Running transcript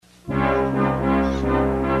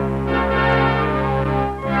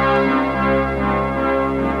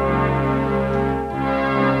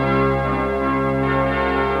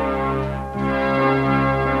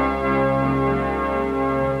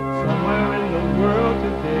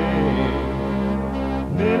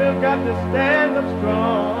got to stand up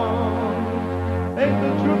strong, face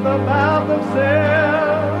the truth about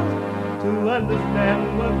themselves, to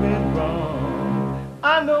understand what went wrong.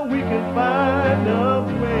 I know we can find a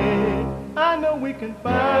way. I know we can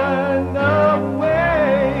find a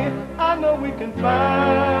way. I know we can find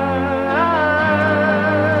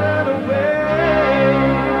a way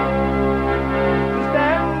to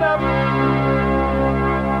stand up,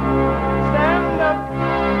 stand up,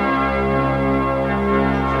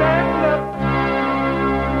 stand up.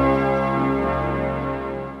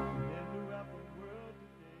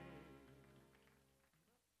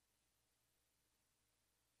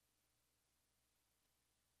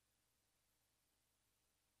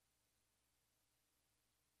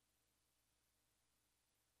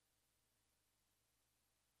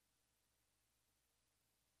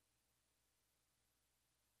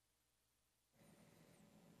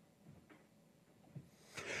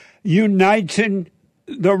 Uniting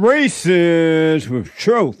the races with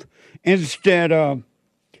truth instead of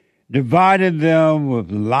dividing them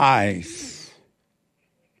with lies.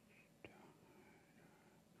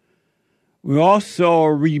 We're also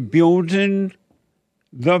rebuilding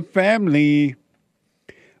the family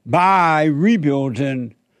by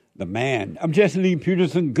rebuilding the man. I'm Jesse Lee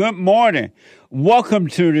Peterson. Good morning. Welcome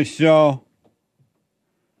to the show.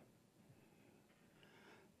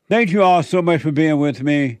 Thank you all so much for being with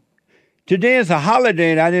me. Today is a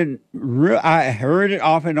holiday, and I heard it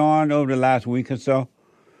off and on over the last week or so,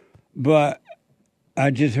 but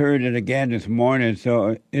I just heard it again this morning.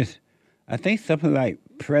 So it's, I think, something like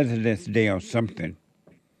President's Day or something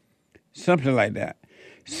like that.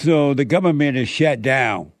 So the government is shut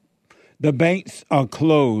down. The banks are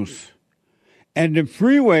closed, and the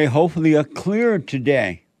freeway hopefully are cleared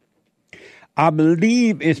today. I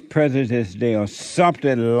believe it's President's Day or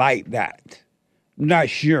something like that. Not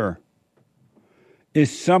sure.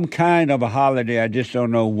 It's some kind of a holiday. I just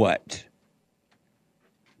don't know what.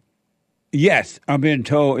 Yes, I'm being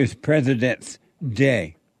told it's President's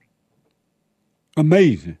Day.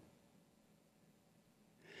 Amazing.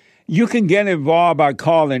 You can get involved by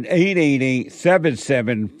calling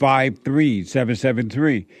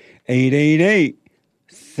 888-7753-773.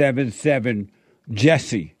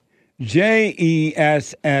 888-77-JESSE.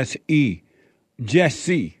 Jesse.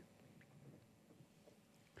 Jesse.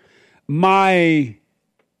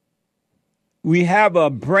 We have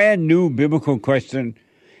a brand new biblical question,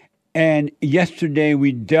 and yesterday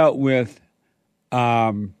we dealt with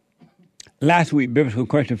last week biblical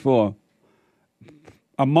question for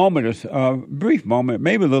a moment, a brief moment,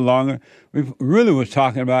 maybe a little longer. We really was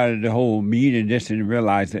talking about it the whole meeting, just didn't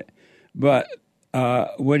realize it. But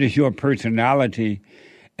what is your personality?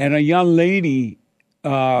 And a young lady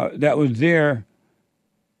that was there,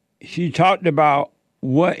 she talked about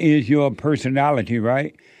what is your personality,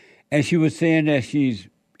 right? And she was saying that she's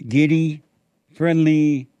giddy,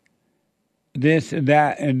 friendly, this and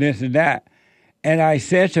that, and this and that. And I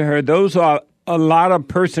said to her, those are a lot of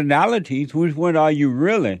personalities. Which one are you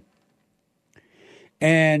really?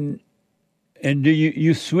 And do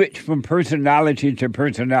you switch from personality to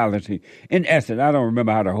personality? In essence, I don't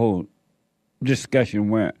remember how the whole discussion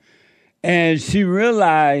went. And she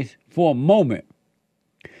realized for a moment,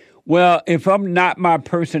 well, if I'm not my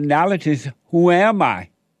personalities, who am I?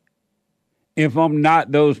 If I'm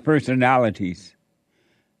not those personalities.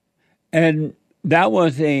 And that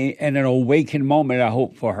was an awakened moment, I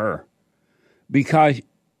hope, for her. Because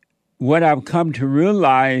what I've come to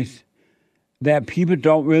realize, that people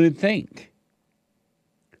don't really think.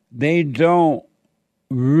 They don't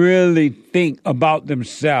really think about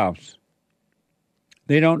themselves.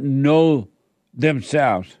 They don't know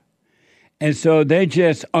themselves. And so they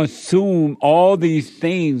just assume all these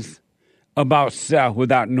things about self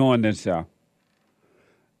without knowing themselves.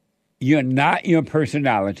 You're not your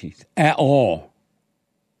personalities at all.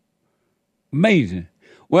 Amazing.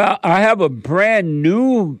 Well, I have a brand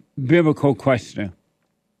new biblical question.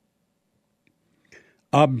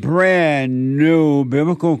 A brand new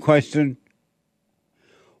biblical question.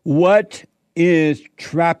 What is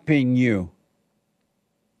trapping you?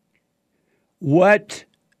 What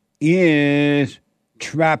is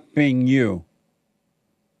trapping you?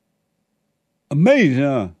 Amazing,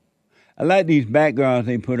 huh? I like these backgrounds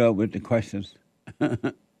they put up with the questions.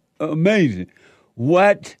 Amazing.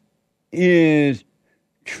 What is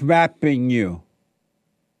trapping you?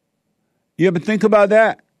 You ever think about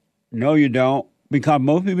that? No, you don't. Because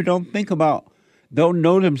most people don't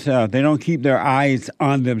know themselves. They don't keep their eyes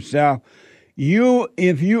on themselves.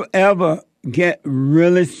 If you ever get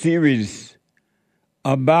really serious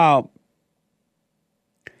about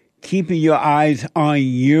keeping your eyes on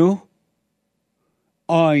you,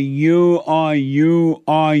 on you,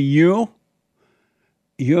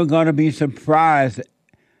 you're going to be surprised,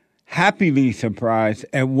 happily surprised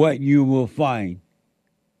at what you will find.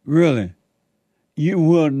 Really. You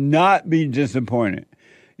will not be disappointed.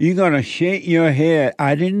 You're going to shake your head.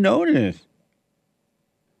 I didn't know this.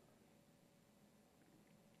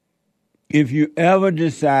 If you ever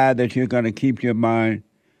decide that you're going to keep your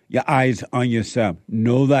eyes on yourself,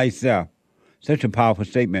 know thyself. Such a powerful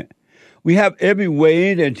statement. We have every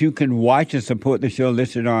way that you can watch and support the show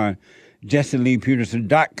listed on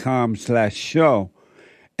JesseLeePeterson.com/show.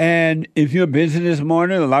 And if you're busy this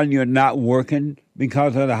morning, a lot of you are not working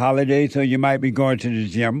because of the holidays, so you might be going to the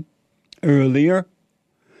gym earlier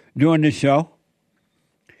during the show.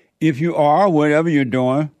 If you are, whatever you're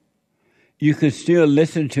doing, you can still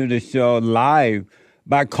listen to the show live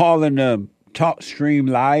by calling the Talk Stream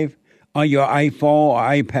Live on your iPhone or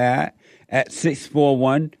iPad at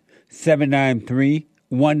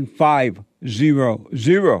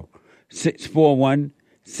 641-793-1500.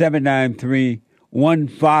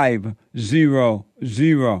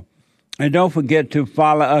 641-793-1500. And don't forget to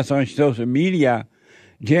follow us on social media,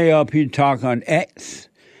 JLP Talk on X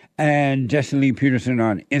and Jesse Lee Peterson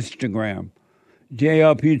on Instagram.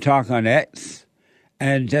 JLP Talk on X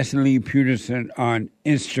and Jesse Lee Peterson on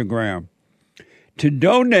Instagram. To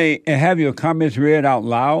donate and have your comments read out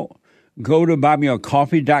loud, go to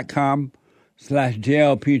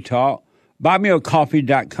buymeacoffee.com/JLP Talk,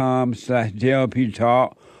 buymeacoffee.com/JLP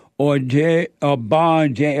Talk, or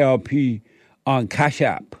Bond JLP on Cash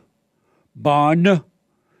App. Bond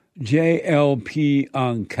JLP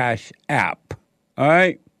on Cash App. All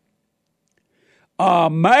right?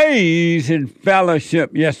 Amazing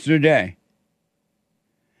fellowship yesterday.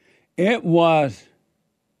 It was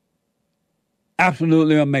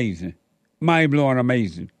absolutely amazing. Mind-blowing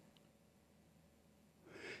amazing.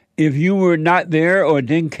 If you were not there or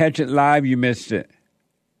didn't catch it live, you missed it.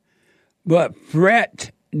 But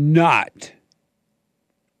fret not.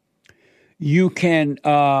 You can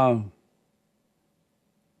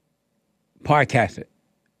podcast it.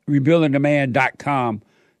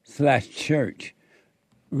 RebuildingTheMan.com/church.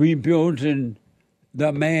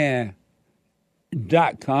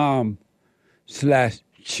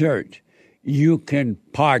 RebuildingTheMan.com/church. You can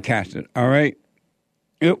podcast it, all right?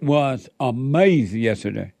 It was amazing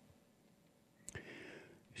yesterday.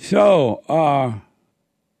 So,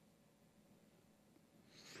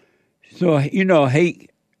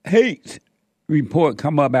 HAKE's report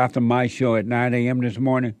come up after my show at 9 a.m. this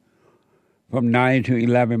morning, from 9 to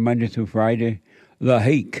 11, Monday through Friday. The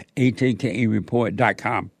HAKE, HAKE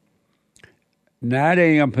report.com. 9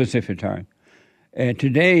 a.m. Pacific time. And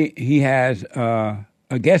today he has a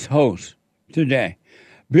guest host today.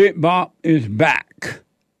 Big Bump is back.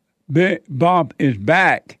 Big Bump is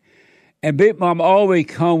back. And Big Bump always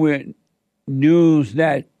come with news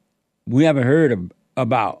that we haven't heard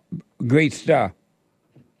about. Great stuff.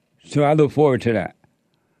 So I look forward to that.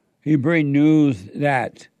 He bring news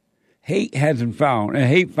that HAKE hasn't found, and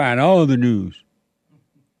HAKE find all the news.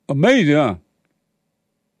 Amazing, huh?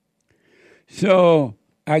 So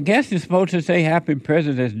I guess it's supposed to say Happy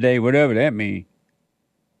President's Day, whatever that means.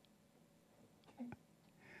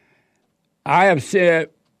 I have said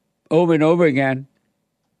over and over again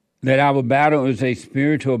that our battle is a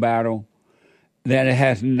spiritual battle, that it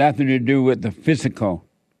has nothing to do with the physical.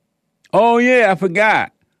 Oh, yeah, I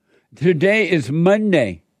forgot. Today is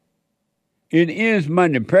Monday. It is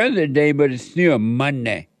Monday. President's Day, but it's still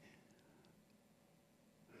Monday.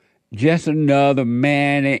 Just another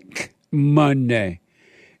manic Monday.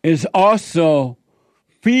 It's also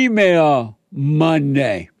Female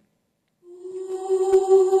Monday.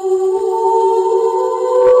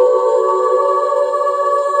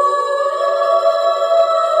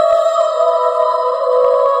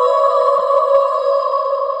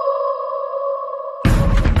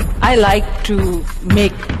 I like to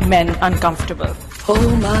make men uncomfortable.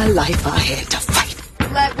 All my life I had to fight.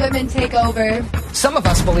 Let women take over. Some of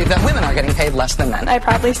us believe that women are getting paid less than men. I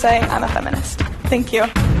proudly say I'm a feminist. Thank you.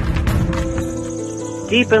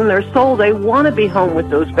 Deep in their soul, they want to be home with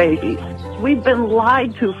those babies. We've been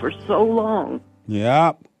lied to for so long.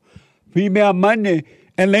 Yep. Female Monday.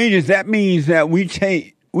 And ladies, that means that we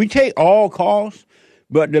take all calls,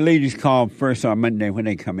 but the ladies call first on Monday when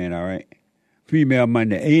they come in, all right? Female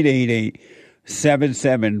Monday,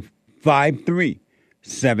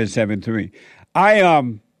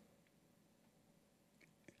 888-775-3773.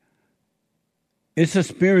 It's a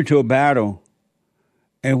spiritual battle.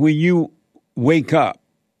 And when you wake up,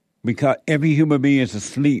 because every human being is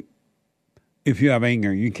asleep, if you have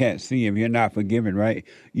anger, you can't see. If you're not forgiven, right?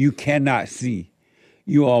 You cannot see.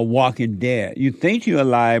 you are walking dead. You think you're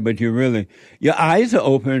alive, but you're really, your eyes are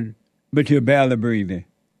open, but you're barely breathing.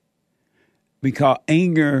 Because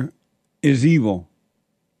anger is evil.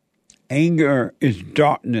 Anger is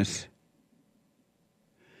darkness.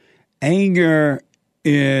 Anger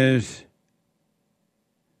is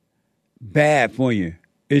bad for you.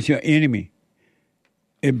 It's your enemy.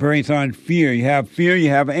 It brings on fear. You have fear, you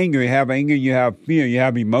have anger. You have anger, you have fear. You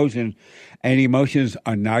have emotions, and emotions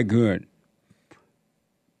are not good.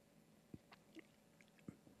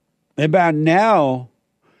 And by now,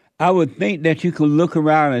 I would think that you could look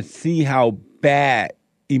around and see how bad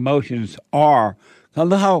emotions are.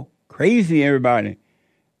 Look how crazy everybody,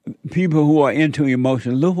 people who are into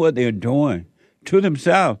emotions, look what they're doing to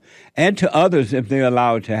themselves and to others if they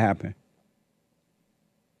allow it to happen.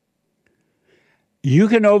 You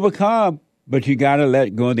can overcome, but you got to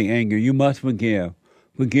let go of the anger. You must forgive.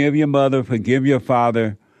 Forgive your mother, forgive your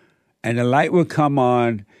father, and the light will come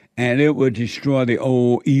on, and it will destroy the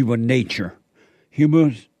old evil nature.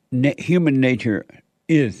 Human nature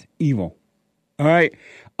is evil. All right?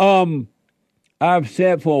 I've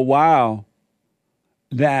said for a while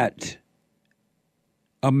that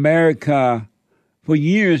America, for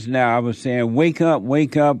years now, I was saying, wake up,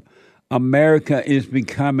 wake up. America is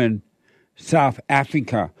becoming South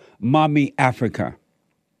Africa, mommy Africa.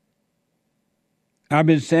 I've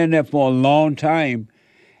been saying that for a long time,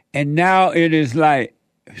 and now it is like,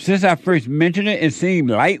 since I first mentioned it, it seemed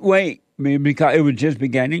lightweight, because it was just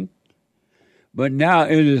beginning, but now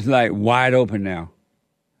it is like wide open now.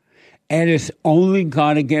 And it's only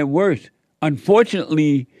going to get worse.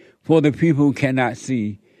 Unfortunately, for the people who cannot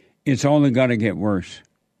see, it's only going to get worse.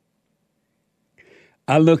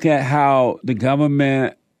 I look at how the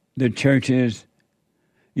government, the churches,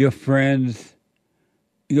 your friends,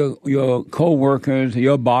 your co-workers,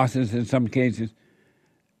 your bosses in some cases,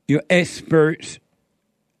 your experts,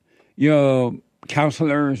 your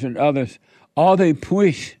counselors and others, all they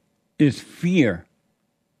push is fear.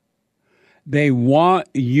 They want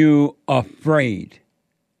you afraid.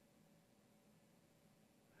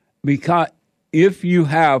 Because if you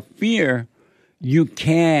have fear, you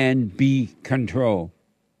can be controlled.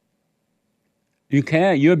 You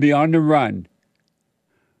can. You'll be on the run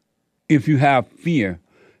if you have fear.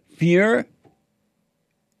 Fear,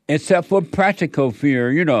 except for practical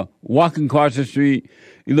fear, walking across the street,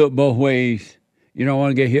 you look both ways. You don't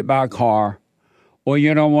want to get hit by a car, or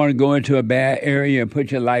you don't want to go into a bad area and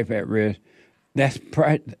put your life at risk.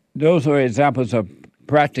 Those are examples of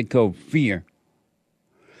practical fear.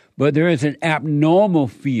 But there is an abnormal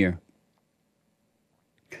fear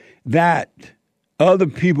that other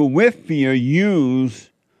people with fear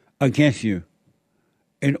use against you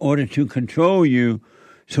in order to control you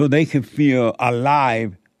so they can feel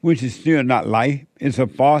alive, which is still not life. It's a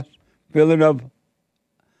false feeling of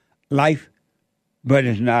life, but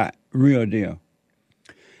it's not real deal.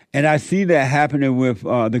 And I see that happening with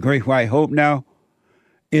the Great White Hope now.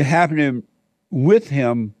 It's happening with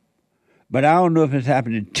him, but I don't know if it's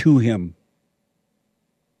happening to him.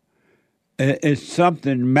 It's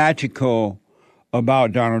something magical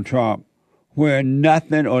about Donald Trump where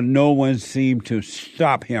nothing or no one seemed to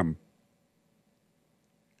stop him.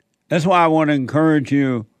 That's why I want to encourage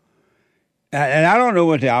you, and I don't know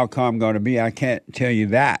what the outcome is going to be. I can't tell you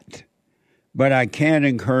that. But I can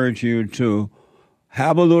encourage you to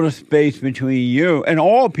have a little space between you and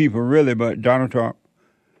all people, really, but Donald Trump.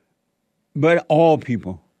 But all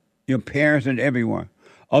people, your parents and everyone,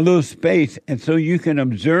 a little space, and so you can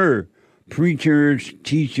observe preachers,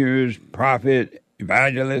 teachers, prophets,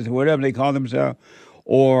 evangelists, whatever they call themselves,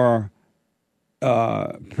 or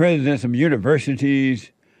presidents of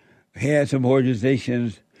universities, heads of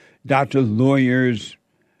organizations, doctors, lawyers,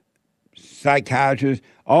 psychiatrists,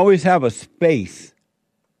 always have a space.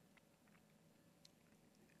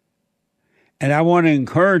 And I want to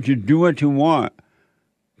encourage you to do what you want,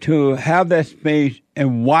 to have that space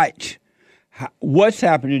and watch what's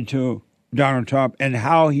happening to Donald Trump and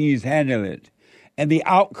how he's handled it and the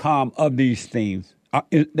outcome of these things.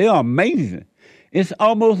 They are amazing. It's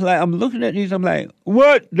almost like I'm looking at these, I'm like,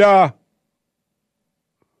 what the?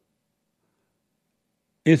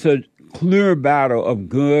 It's a clear battle of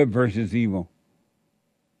good versus evil.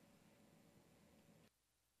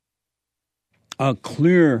 A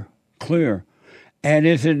clear. And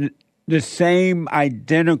it's the same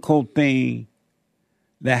identical thing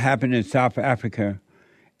that happened in South Africa.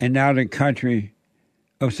 And now the country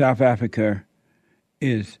of South Africa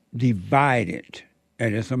is divided,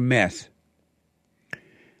 and it's a mess.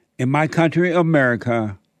 In my country,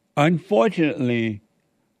 America, unfortunately,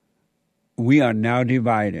 we are now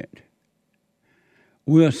divided.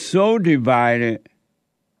 We are so divided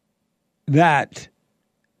that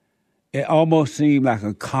it almost seems like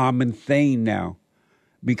a common thing now,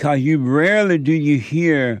 because you rarely do you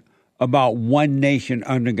hear about one nation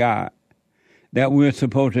under God, that we're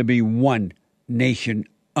supposed to be one nation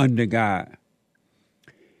under God.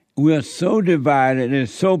 We're so divided and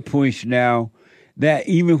so pushed now that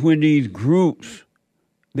even when these groups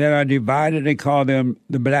that are divided, they call them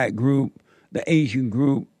the black group, the Asian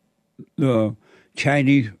group, the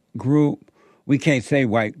Chinese group. We can't say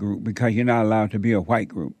white group because you're not allowed to be a white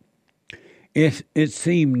group. It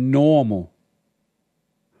seemed normal.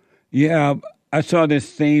 Yeah, I saw this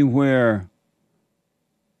thing where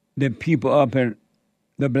the people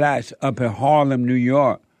the blacks up in Harlem, New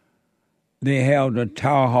York, they held a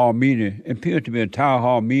town hall meeting. It appeared to be a town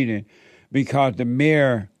hall meeting because the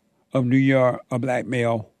mayor of New York, a black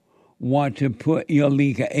male, wanted to put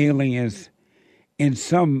illegal aliens in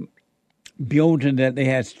some building that they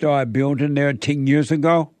had started building there 10 years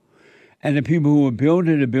ago. And the people who were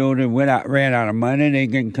building the building ran out of money. They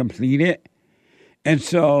didn't complete it. And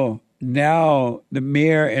so now the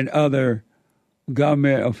mayor and other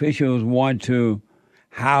government officials want to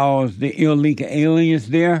house the illegal aliens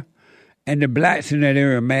there. And the blacks in that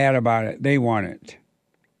area are mad about it. They want it.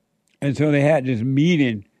 And so they had this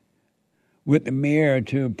meeting with the mayor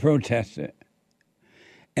to protest it.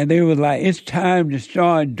 And they were like, it's time to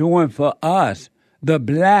start doing for us, the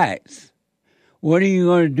blacks. What are you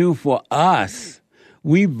going to do for us?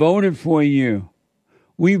 We voted for you.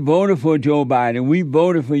 We voted for Joe Biden. We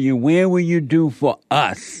voted for you. When will you do for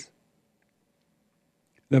us,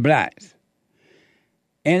 the blacks?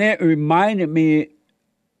 And it reminded me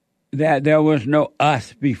that there was no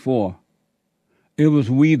us before. It was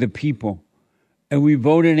we, the people. And we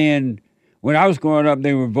voted in, when I was growing up,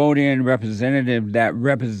 they were voting in representatives that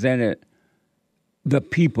represented the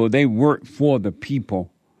people. They worked for the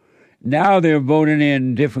people. Now they're voting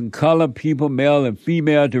in different colored people, male and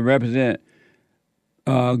female, to represent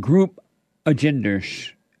group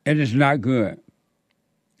agendas. And it's not good.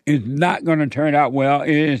 It's not going to turn out well.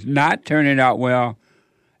 It is not turning out well.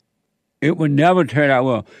 It will never turn out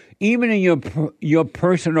well. Even in your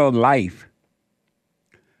personal life,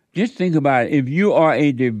 just think about it. If you are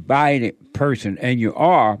a divided person, and you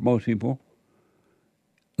are, most people,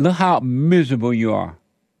 look how miserable you are.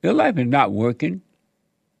 Your life is not working.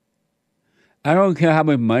 I don't care how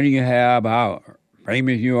much money you have, how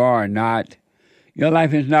famous you are or not. Your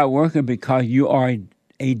life is not working because you are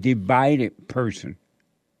a divided person.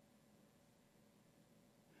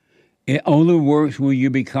 It only works when you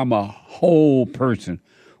become a whole person,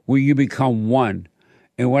 when you become one.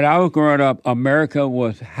 And when I was growing up, America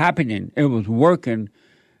was happening. It was working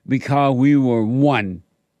because we were one.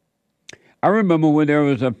 I remember when there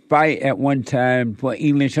was a fight at one time for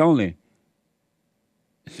English only.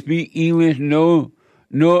 Speak English, no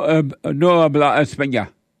habla español.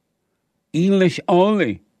 English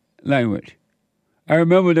only language. I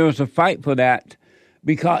remember there was a fight for that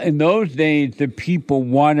because in those days the people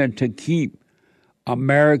wanted to keep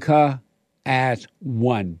America as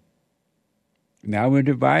one. Now we're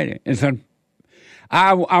divided.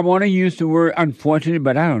 I want to use the word unfortunate,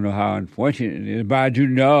 but I don't know how unfortunate it is. But I do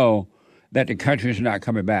know that the country is not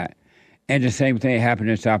coming back. And the same thing happened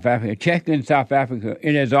in South Africa. Check in South Africa.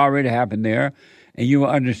 It has already happened there, and you will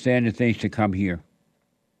understand the things to come here.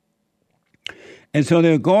 And so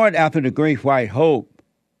they're going after the great white hope,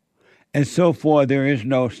 and so forth. There is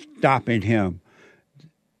no stopping him.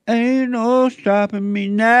 Ain't no stopping me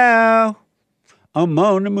now. I'm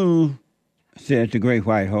on the move, says the great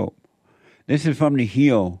white hope. This is from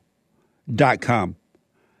thehill.com.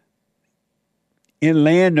 In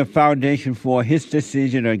laying the foundation for his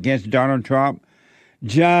decision against Donald Trump,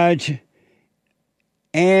 Judge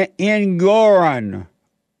Engoron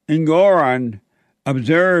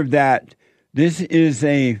observed that this is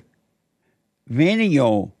a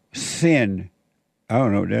venial sin. I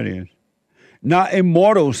don't know what that is. Not a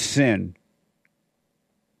mortal sin.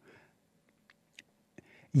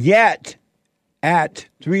 Yet, at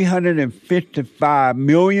 $355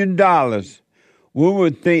 million, we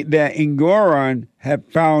would think that Engoron had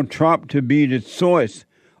found Trump to be the source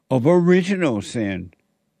of original sin.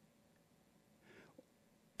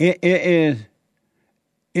 It's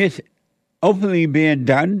openly being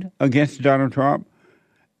done against Donald Trump,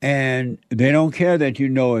 and they don't care that you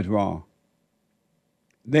know it's wrong.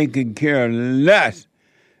 They can care less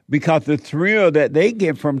because the thrill that they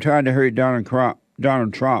get from trying to hurt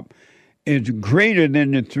Donald Trump is greater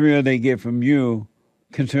than the thrill they get from you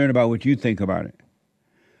concerned about what you think about it.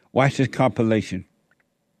 Watch this compilation.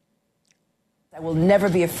 I will never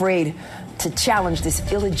be afraid to challenge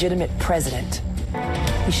this illegitimate president.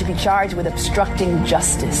 he should be charged with obstructing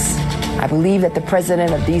justice. I believe that the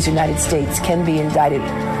President of these United States can be indicted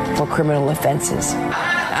for criminal offenses.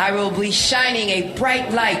 I will be shining a bright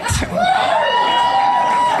light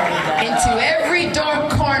into every dark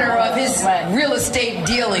corner of his real estate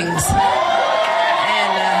dealings.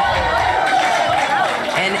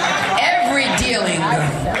 And every dealing,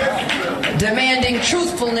 demanding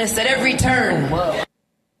truthfulness at every turn.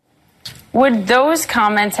 Would those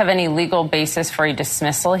comments have any legal basis for a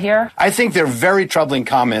dismissal here? I think they're very troubling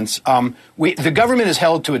comments. The government is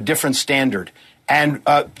held to a different standard. And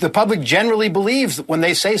the public generally believes that when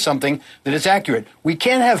they say something that it's accurate. We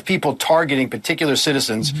can't have people targeting particular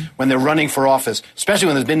citizens when they're running for office, especially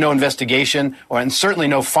when there's been no investigation and certainly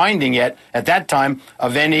no finding yet at that time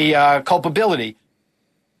of any culpability.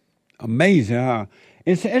 Amazing, huh?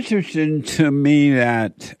 It's interesting to me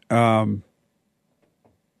that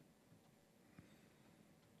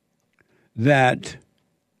that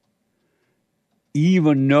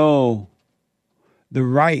even though the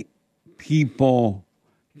right people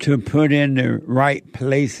to put in the right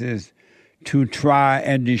places to try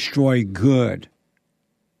and destroy good.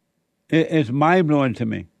 It's mind-blowing to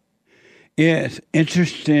me. It's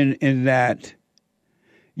interesting in that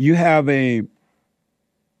you have a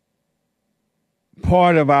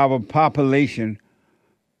part of our population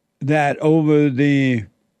that over the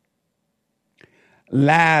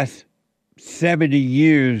last 70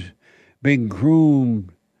 years been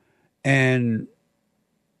groomed and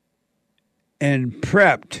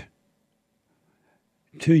prepped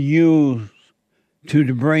to use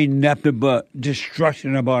to bring nothing but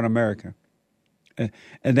destruction upon America. And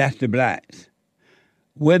that's the blacks.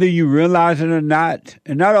 Whether you realize it or not,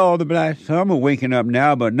 and not all the blacks, some are waking up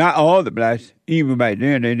now, but not all the blacks, even back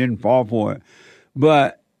then, they didn't fall for it.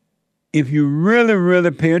 But if you really, really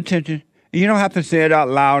pay attention, you don't have to say it out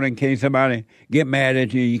loud in case somebody get mad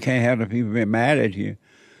at you. You can't have the people get mad at you.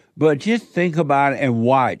 But just think about it and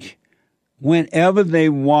watch. Whenever they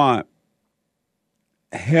want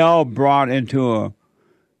hell brought into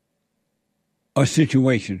a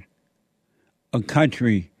situation, a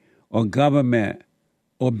country or government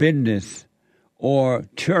or business or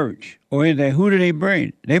church or anything, who do they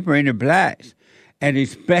bring? They bring the blacks, and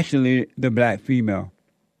especially the black female.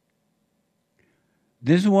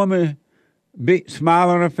 This woman, big smile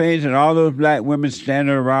on her face, and all those black women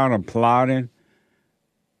standing around applauding,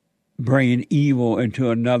 bringing evil into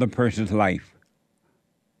another person's life.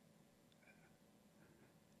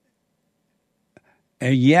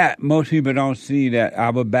 And yet, most people don't see that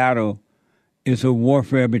our battle is a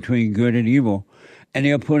warfare between good and evil. And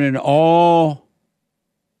they're putting all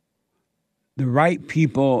the right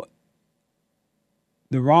people,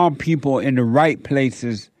 the wrong people in the right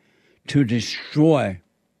places to destroy,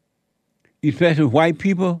 especially white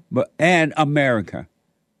people and America.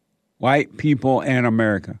 White people and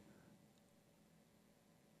America.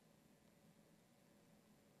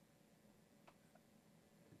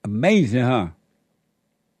 Amazing, huh?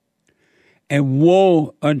 And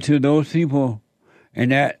woe unto those people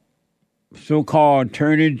and that so-called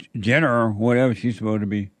attorney general, whatever she's supposed to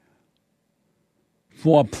be,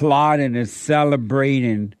 for applauding and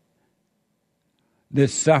celebrating the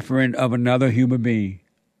suffering of another human being.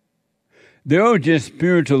 There are just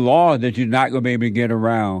spiritual laws that you're not going to be able to get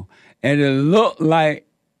around. And it looked like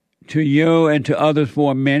to you and to others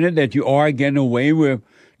for a minute that you are getting away with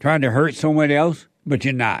trying to hurt someone else, but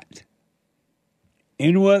you're not.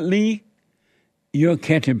 Inwardly, you're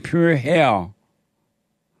catching pure hell.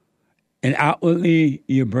 And outwardly,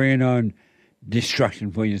 you're bringing on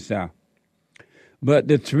destruction for yourself. But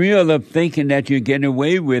the thrill of thinking that you're getting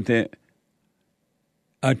away with it,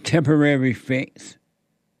 a temporary fix,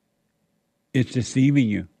 is deceiving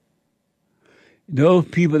you. Those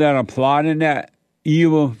people that are applauding that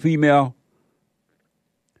evil female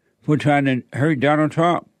for trying to hurt Donald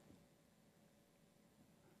Trump,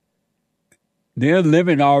 they're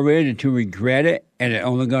living already to regret it, and it's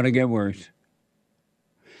only going to get worse.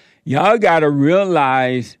 Y'all got to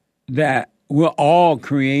realize that we're all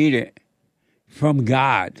created from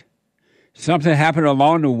God. Something happened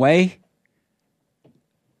along the way,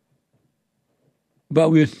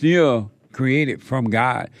 but we're still created from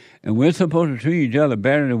God. And we're supposed to treat each other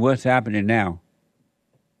better than what's happening now.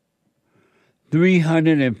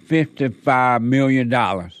 $355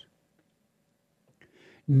 million.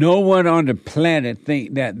 No one on the planet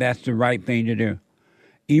think that that's the right thing to do.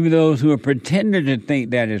 Even those who are pretending to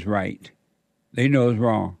think that is right, they know it's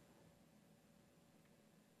wrong.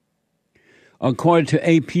 According to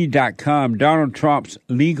AP.com, Donald Trump's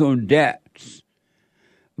legal debts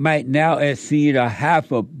might now exceed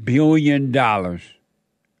 $500 million.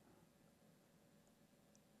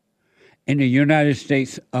 in the United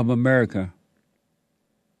States of America,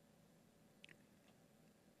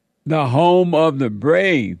 the home of the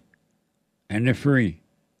brave and the free.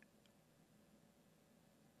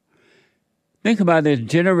 Think about this.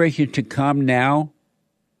 Generation to come now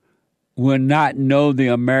will not know the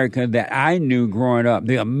America that I knew growing up,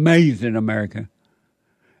 the amazing America.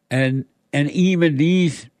 And even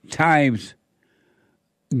these times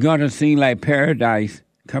gonna seem like paradise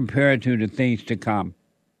compared to the things to come.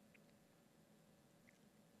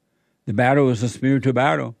 The battle is a spiritual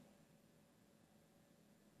battle.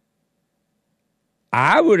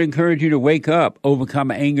 I would encourage you to wake up, overcome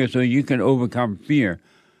anger so you can overcome fear.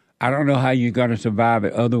 I don't know how you're going to survive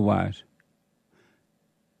it otherwise.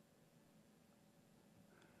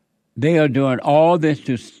 They are doing all this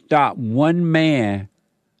to stop one man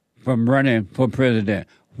from running for president.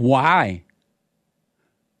 Why?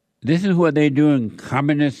 This is what they do in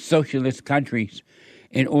communist, socialist countries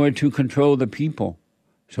in order to control the people.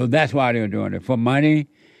 So that's why they're doing it, for money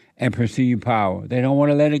and perceived power. They don't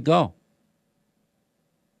want to let it go.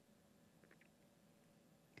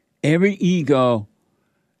 Every ego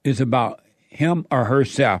is about him or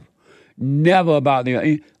herself, never about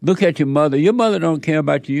the. Look at your mother. Your mother don't care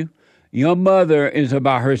about you. Your mother is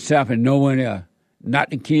about herself and no one else.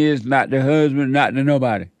 Not the kids, not the husband, not the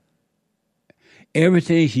nobody.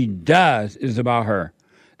 Everything she does is about her.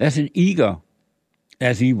 That's an ego.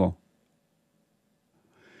 That's evil.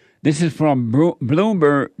 This is from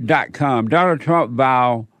Bloomberg.com. Donald Trump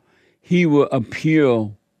vowed he will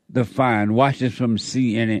appeal the fine. Watch this from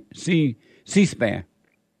C-SPAN.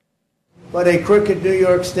 But a crooked New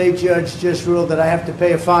York State judge just ruled that I have to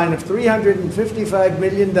pay a fine of $355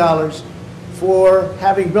 million for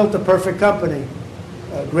having built a perfect company.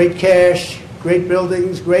 Great cash, great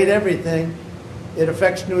buildings, great everything. It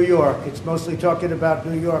affects New York. It's mostly talking about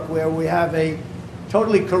New York, where we have a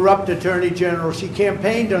totally corrupt attorney general. She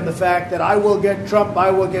campaigned on the fact that I will get Trump, I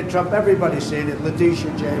will get Trump. Everybody's seen it.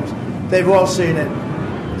 Letitia James, they've all seen it.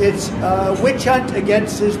 It's a witch hunt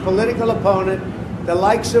against his political opponent, the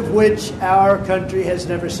likes of which our country has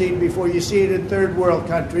never seen before. You see it in third world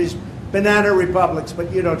countries, banana republics,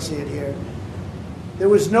 but you don't see it here. There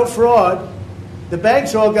was no fraud. The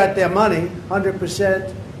banks all got their money,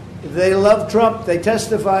 100%. They love Trump. They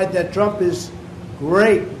testified that Trump is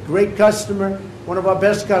great customer, one of our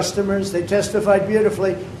best customers. They testified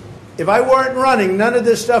beautifully. If I weren't running, none of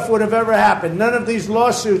this stuff would have ever happened. None of these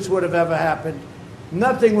lawsuits would have ever happened.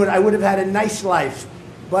 Nothing would. I would have had a nice life.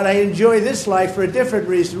 But I enjoy this life for a different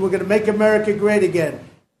reason. We're going to make America great again.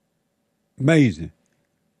 Amazing.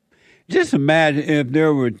 Just imagine if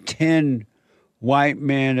there were 10 white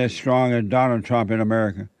men as strong as Donald Trump in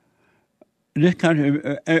America. This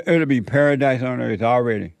country, it'll be paradise on earth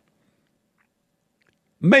already.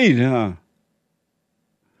 Amazing, huh?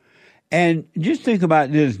 And just think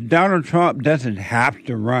about this. Donald Trump doesn't have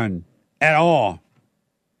to run at all.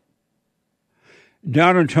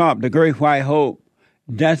 Donald Trump, the great white hope,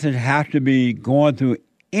 doesn't have to be going through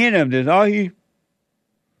any of this. All he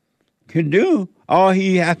can do, all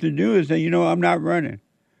he has to do is say, you know, I'm not running.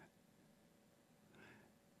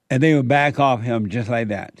 And they will back off him just like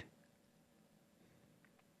that.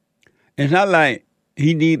 It's not like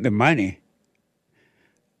he needs the money.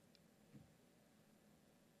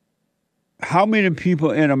 How many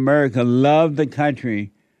people in America love the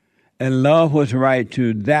country and love what's right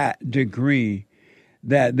to that degree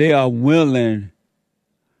that they are willing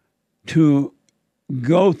to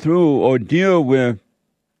go through or deal with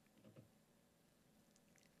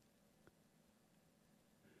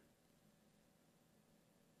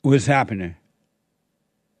what's happening?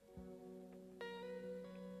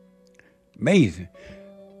 Amazing.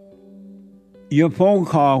 Your phone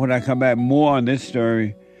call when I come back, more on this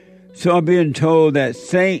story. So I'm being told that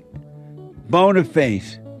Saint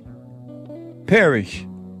Boniface perished.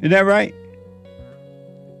 Is that right?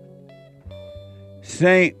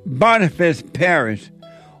 Saint Boniface perished.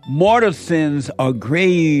 Mortal sins are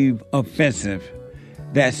grave offenses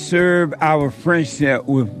that serve our friendship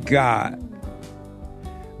with God.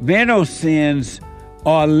 Venial sins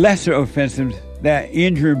are lesser offenses that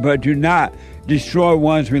injure but do not destroy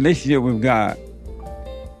one's relationship with God.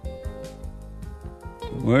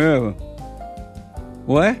 Well,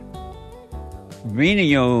 what?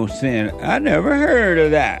 Venial sin. I never heard of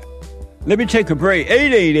that. Let me take a break.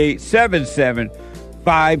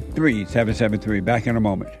 888-77-53773. Back in a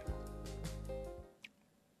moment.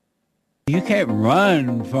 You can't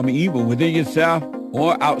run from evil within yourself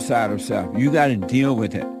or outside of self. You got to deal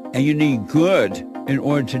with it. And you need good in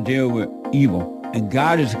order to deal with evil. And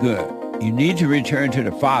God is good. You need to return to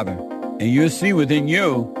the Father. And you'll see within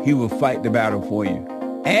you, He will fight the battle for you.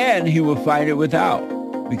 And he will fight it without,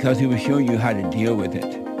 because he will show you how to deal with it.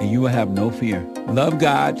 And you will have no fear. Love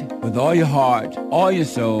God with all your heart, all your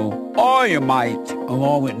soul, all your might,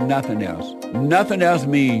 along with nothing else. Nothing else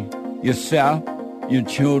means yourself, your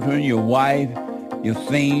children, your wife, your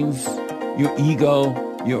things, your ego,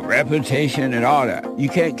 your reputation, and all that. You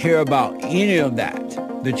can't care about any of that.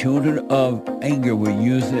 The children of anger will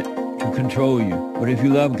use it to control you. But if you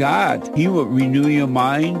love God, he will renew your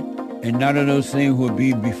mind, and none of those things will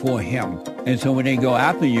be before him. And so when they go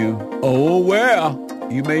after you, oh, well,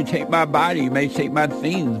 you may take my body, you may take my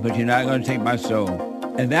things, but you're not going to take my soul.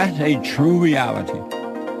 And that's a true reality.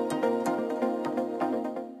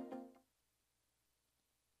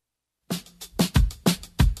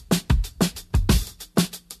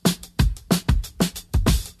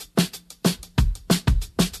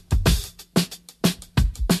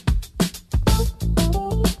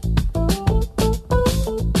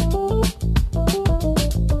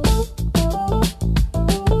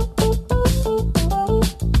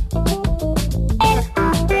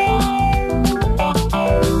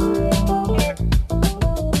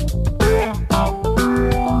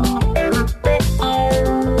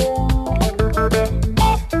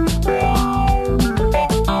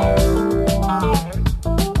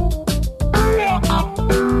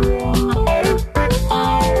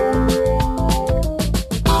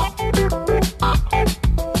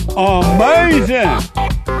 Amazing!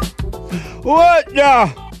 What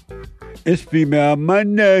the? It's Female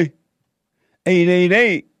Monday.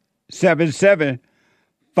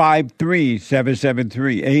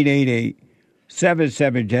 888-77-53773.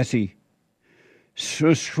 888-77-JESSE.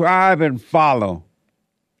 Subscribe and follow.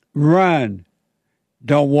 Run.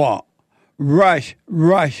 Don't walk. Rush,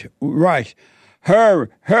 rush, rush. Hurry,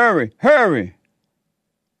 hurry, hurry.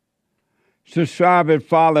 Subscribe and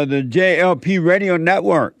follow the JLP Radio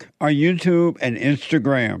Network on YouTube and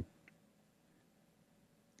Instagram.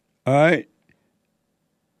 All right?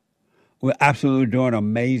 We're absolutely doing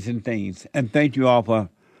amazing things. And thank you all for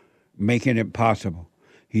making it possible.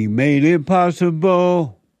 He made it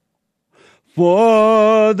possible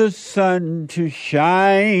for the sun to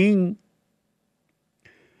shine.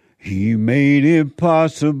 He made it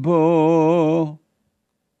possible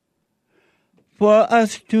for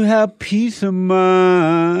us to have peace of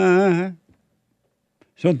mind.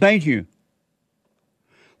 So thank you.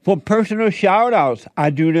 For personal shout-outs, I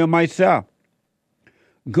do them myself.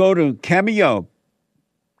 Go to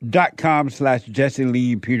cameo.com/Jesse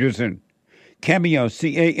Lee Peterson. Cameo,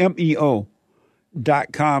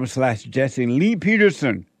 CAMEO.com/Jesse Lee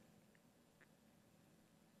Peterson.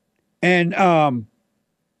 And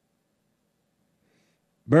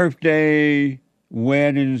birthday,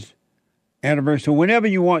 weddings, anniversary, whenever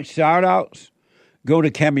you want shout-outs, go to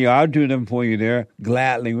Cameo. I'll do them for you there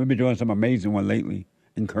gladly. We've been doing some amazing ones lately.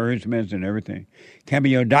 Encouragements and everything.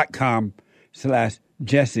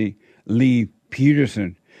 Cameo.com/Jesse Lee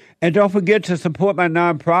Peterson. And don't forget to support my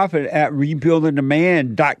nonprofit at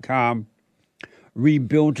rebuildingtheman.com.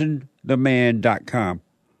 Rebuildingtheman.com.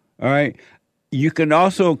 All right. You can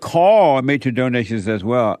also call and make your donations as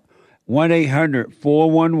well.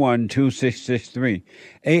 1-800-411-2663.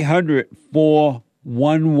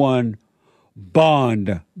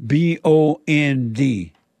 800-411-BOND.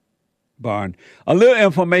 BOND. Bond. A little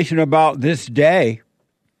information about this day.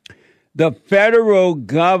 The federal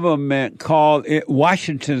government called it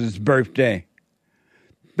Washington's birthday.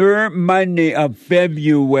 Third Monday of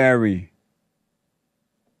February.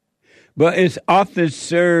 But it's often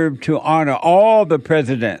served to honor all the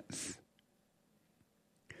presidents.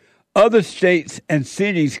 Other states and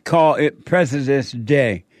cities call it President's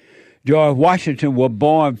Day. George Washington was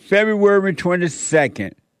born February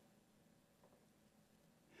 22nd.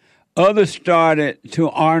 Others started to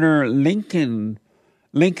honor Lincoln,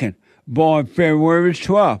 born February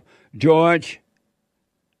 12th. February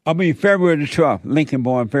 12th. Lincoln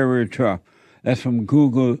born February 12th. That's from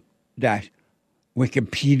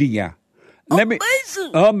Google-Wikipedia.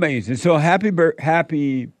 Amazing. So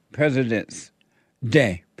happy President's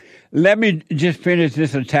Day. Let me just finish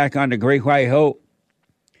this attack on the Great White Hope.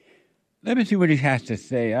 Let me see what he has to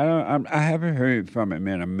say. I haven't heard from him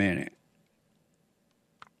in a minute.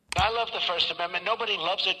 I love the First Amendment. Nobody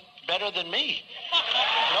loves it better than me.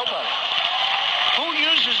 Nobody. Who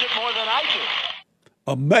uses it more than I do?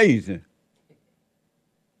 Amazing.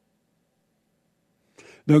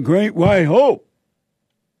 The Great White Hope.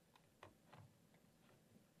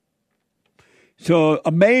 So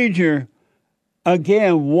a major,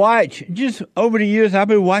 again, watch. Just over the years, I've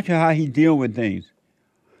been watching how he deals with things.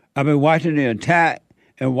 I've been watching the attack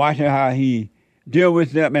and watching how he deal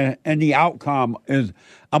with them, and the outcome is,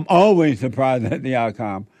 I'm always surprised at the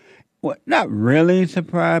outcome. Well, not really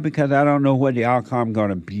surprised because I don't know what the outcome going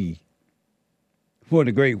to be for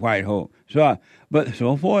the Great White Hope. But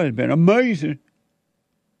so far it's been amazing.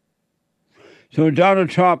 So Donald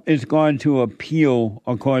Trump is going to appeal,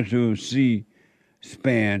 according to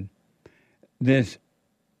C-SPAN, this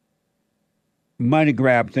money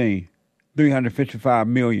grab thing, $355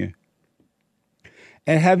 million.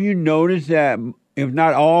 And have you noticed that if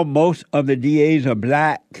not all, most of the DAs are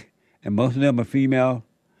black and most of them are female?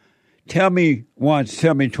 Tell me once,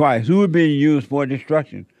 tell me twice. Who is being used for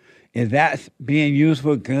destruction? Is that being used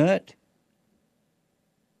for good?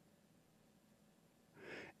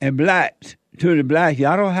 And blacks, to the blacks,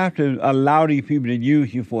 y'all don't have to allow these people to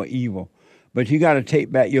use you for evil. But you got to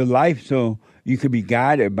take back your life so you can be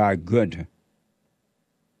guided by good.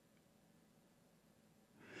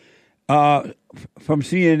 From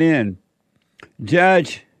CNN,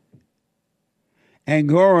 Judge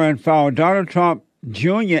Engoron found Donald Trump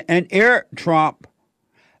Jr. and Eric Trump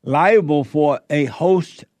liable for a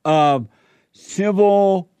host of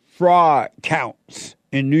civil fraud counts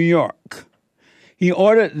in New York. He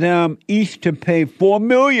ordered them each to pay $4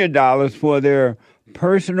 million for their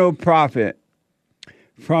personal profit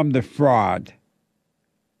from the fraud.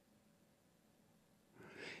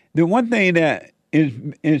 The one thing that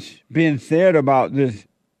is being said about this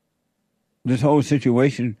whole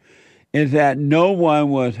situation is that no one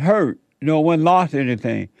was hurt. No one lost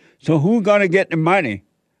anything. So who's going to get the money?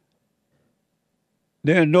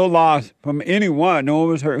 There's no loss from anyone. No one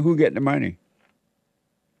was hurt. Who get the money?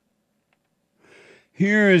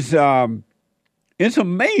 Here's, it's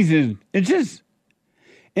amazing. It's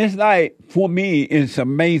like, for me, it's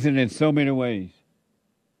amazing in so many ways.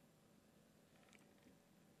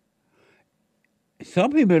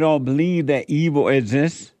 Some people don't believe that evil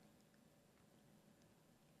exists.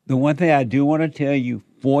 The one thing I do want to tell you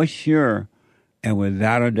for sure and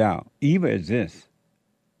without a doubt, evil exists.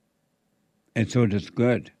 And so does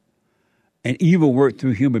good. And evil works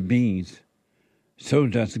through human beings. So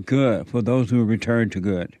does good for those who return to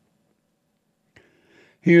good.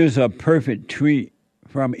 Here's a perfect tweet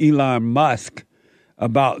from Elon Musk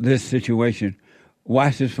about this situation.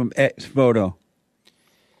 Watch this from X photo.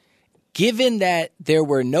 Given that there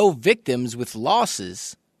were no victims with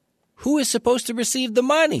losses, who is supposed to receive the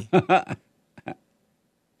money?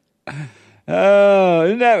 Oh,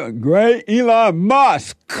 isn't that great? Elon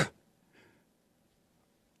Musk.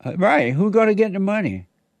 Right, who's going to get the money?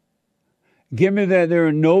 Given that there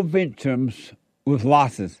are no victims with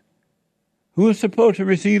losses, who is supposed to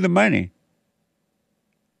receive the money?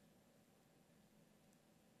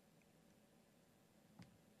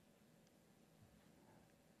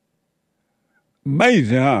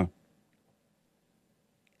 Amazing, huh?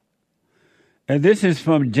 And this is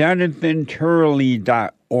from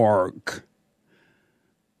JonathanTurley.org.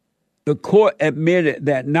 The court admitted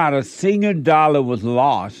that not a single dollar was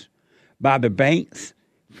lost by the banks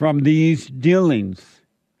from these dealings.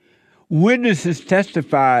 Witnesses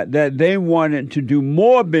testified that they wanted to do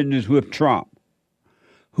more business with Trump,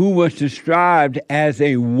 who was described as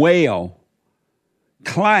a whale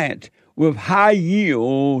client with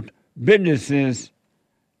high-yield business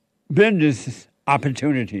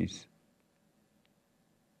opportunities.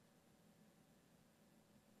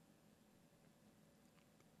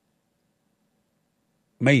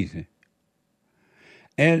 Amazing.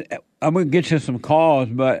 And I'm going to get you some calls,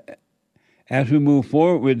 but as we move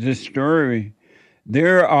forward with this story,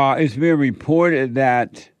 it's been reported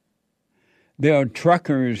that there are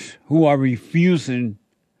truckers who are refusing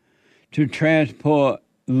to transport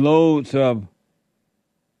loads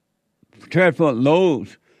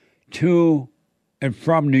to and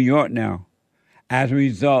from New York now as a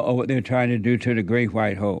result of what they're trying to do to the Great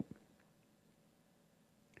White Hope.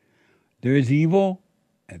 There is evil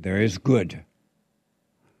and there is good.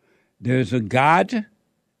 There's a God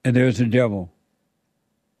and there's a devil.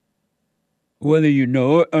 Whether you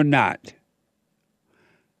know it or not.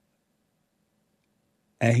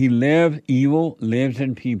 And evil lives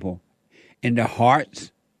in people, in the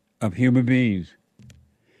hearts of human beings.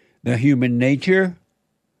 The human nature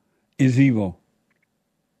is evil.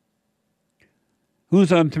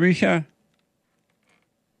 Who's on 3, Sean?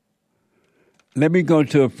 Let me go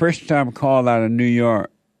to a first-time call out of New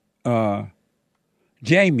York.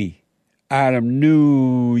 Jamie out of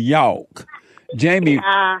New York. Jamie,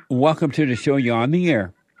 welcome to the show. You're on the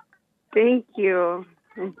air. Thank you.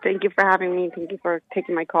 Thank you for having me. Thank you for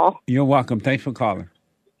taking my call. You're welcome. Thanks for calling.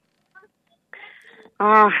 So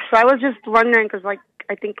I was just wondering, because,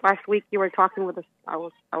 I think last week you were talking with us. I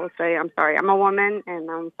will say, I'm sorry. I'm a woman,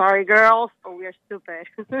 and I'm sorry, girls, but we're stupid.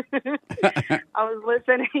 I was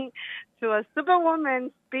listening to a stupid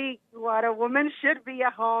woman speak what a woman should be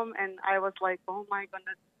at home, and I was like, oh my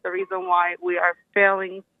goodness, the reason why we are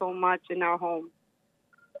failing so much in our home.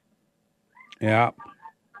 Yeah.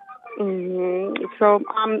 Mm-hmm. So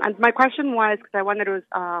my question was, because I wanted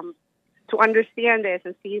to understand this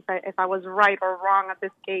and see if I was right or wrong at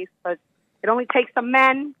this case, but it only takes a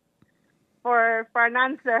man for an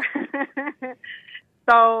answer.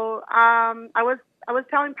 So I was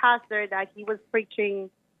telling Pastor that he was preaching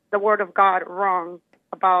the Word of God wrong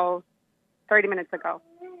about 30 minutes ago,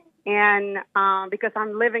 and because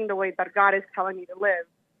I'm living the way that God is telling me to live,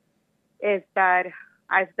 is that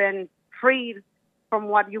I've been freed from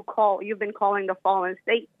what you've been calling the fallen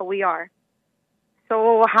state, but we are.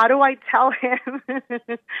 So how do I tell him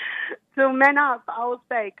to man up, I would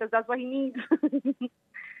say, because that's what he needs.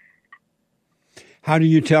 How do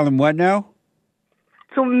you tell him what now?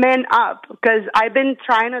 To man up, because I've been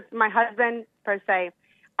trying to, my husband, per se,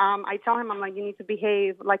 I tell him, I'm like, you need to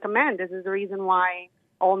behave like a man. This is the reason why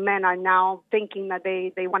all men are now thinking that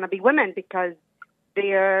they want to be women, because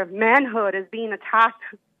their manhood is being attacked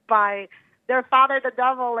by their father, the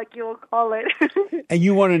devil, like you will call it. And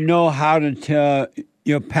you want to know how to tell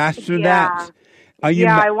your pastor that? Are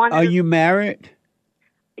you married?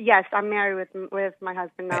 Yes, I'm married with my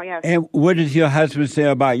husband now, yes. And what does your husband say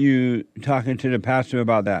about you talking to the pastor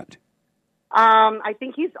about that? I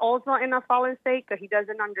think he's also in a fallen state because he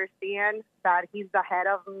doesn't understand that he's the head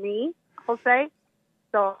of me, I'll say.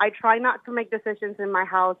 So I try not to make decisions in my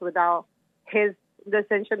house without his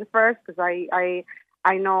decision first, because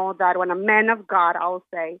I know that when a man of God, I'll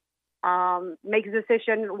say, makes a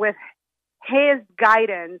decision with his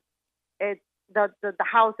guidance, it's the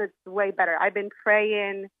house is way better. I've been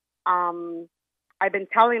praying. I've been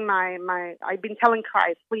telling I've been telling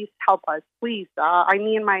Christ, please help us, please. I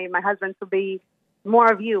need my husband to be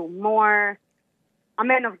more of you, more a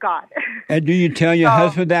man of God. And do you tell your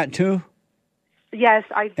husband that too? Yes,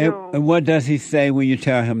 I do. And what does he say when you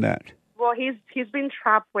tell him that? Well, he's been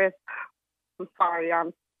trapped with. I'm sorry.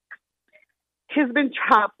 He's been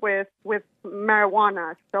trapped with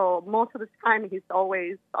marijuana. So most of the time he's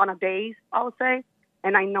always on a daze, I would say.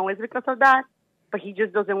 And I know it's because of that, but he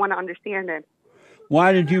just doesn't want to understand it.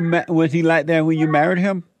 Why was he like that when you married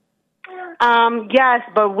him? Yes,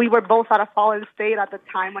 but we were both at a fallen state at the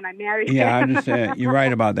time when I married him. Yeah, I understand. You're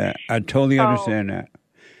right about that. I totally understand that.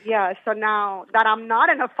 Yeah, so now that I'm not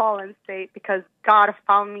in a fallen state because God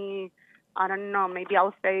found me, I don't know, maybe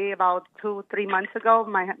I'll say about 2-3 months ago,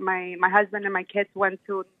 my husband and my kids went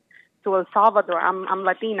to El Salvador. I'm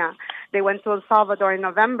Latina. They went to El Salvador in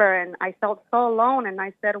November, and I felt so alone. And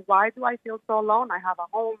I said, why do I feel so alone? I have a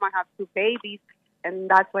home. I have 2 babies. And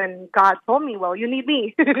that's when God told me, well, you need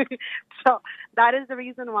me. So that is the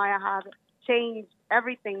reason why I have changed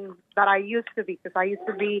everything that I used to be, because I used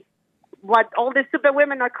to be what all the stupid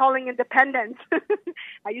women are calling independent.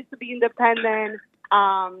 I used to be independent.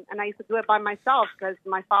 And I used to do it by myself because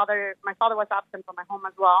my father was absent from my home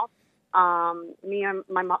as well. Me and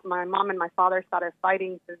my mom and my father started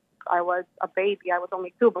fighting since I was a baby. I was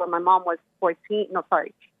only 2, but my mom was 16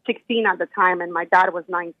 at the time, and my dad was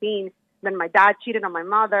 19. Then my dad cheated on my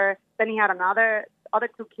mother. Then he had other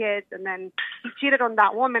 2 kids, and then he cheated on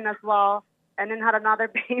that woman as well, and then had another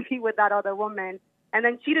baby with that other woman, and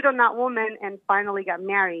then cheated on that woman, and finally got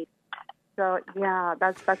married. So yeah,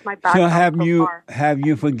 that's my background. So have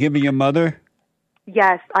you forgiven your mother?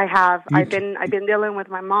 Yes, I have. I've been dealing with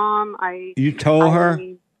my mom. You told her?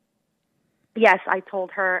 Yes, I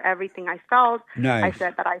told her everything I felt. Nice. I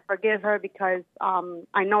said that I forgive her because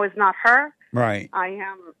I know it's not her. Right. I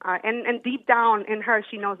am, and deep down in her,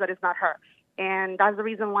 she knows that it's not her, and that's the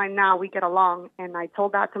reason why now we get along. And I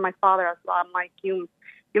told that to my father as well. I'm like, you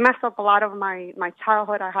messed up a lot of my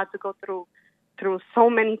childhood. I had to go through so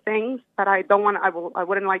many things that I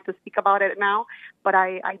wouldn't like to speak about it now, but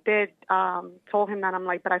I did told him that I'm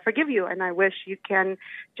like, but I forgive you, and I wish you can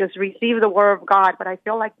just receive the word of God. But I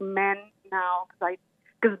feel like men now,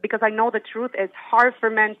 because I know the truth, it's hard for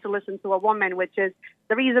men to listen to a woman, which is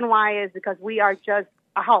the reason why is because we are just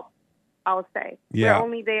a help, I would say. Yeah. We're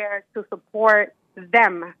only there to support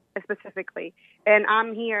them specifically, and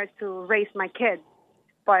I'm here to raise my kids.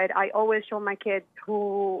 But I always show my kids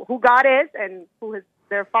who God is and who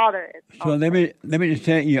their father is. So let me just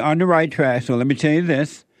tell you, you're on the right track. So let me tell you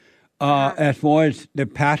this. As far as the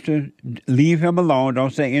pastor, leave him alone.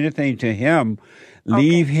 Don't say anything to him.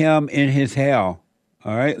 Leave him in his hell.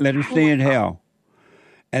 All right? Let him stay in hell.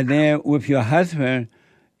 And then with your husband,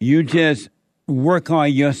 you just work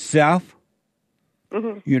on yourself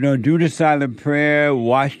You know, do the silent prayer,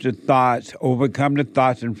 watch the thoughts, overcome the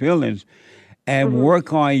thoughts and feelings, and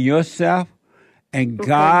work on yourself, and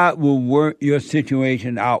God will work your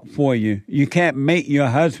situation out for you. You can't make your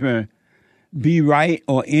husband be right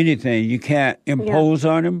or anything. You can't impose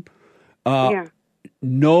on him.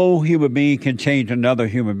 No human being can change another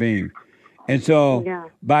human being. And so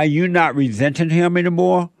by you not resenting him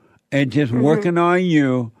anymore and just working on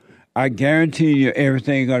you, I guarantee you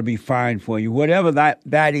everything's going to be fine for you. Whatever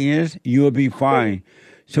that is, you'll be fine.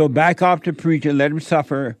 So back off the preacher, let him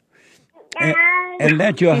suffer, and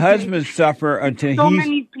let your husband suffer until so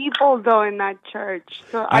many people, though, in that church.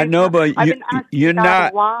 So I know, but you're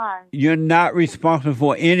not. Why? You're not responsible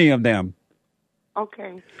for any of them.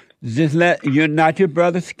 Okay. Just you're not your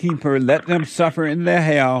brother's keeper. Let them suffer in their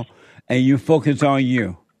hell, and you focus on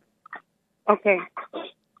you. Okay.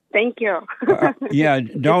 Thank you. Yeah,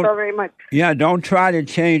 Thank you so very much. Yeah, don't try to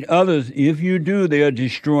change others. If you do, they'll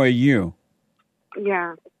destroy you.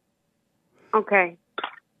 Yeah. Okay.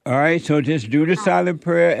 All right, so just do the silent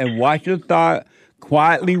prayer and watch your thought.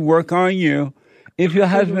 Quietly work on you. If your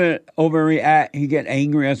husband overreact, he get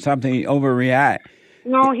angry or something, he overreact.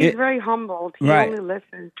 No, he's very humbled. He only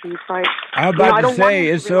listens. He's like, I was about to say,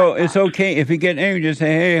 it's okay. If he get angry, just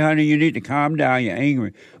say, hey, honey, you need to calm down. You're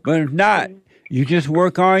angry. But if not, you just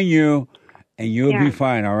work on you, and you'll be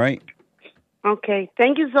fine, all right? Okay.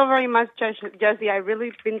 Thank you so very much, Jesse. I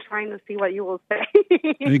really been trying to see what you will say.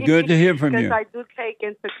 It's good to hear from you. Because I do take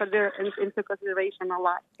into consideration a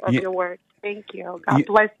lot of your words. Thank you. God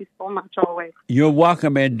bless you so much always. You're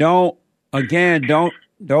welcome. And don't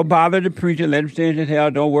bother the preacher. Let him stay in his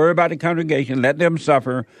hell. Don't worry about the congregation. Let them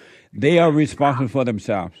suffer. They are responsible for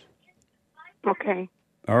themselves. Okay.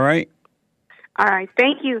 All right? All right.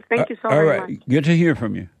 Thank you. Thank you so very much. Good to hear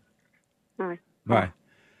from you. All right. Bye.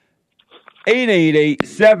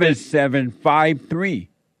 888-7753.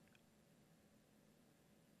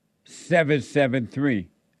 773.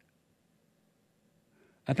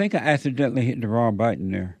 I think I accidentally hit the wrong button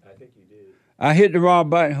there. I think you did. I hit the wrong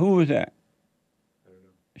button. Who was that? I don't know.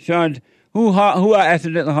 Sean, who I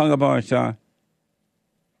accidentally hung up on, Sean?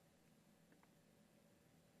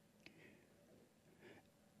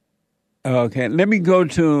 Okay, let me go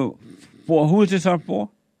to for who is this on for?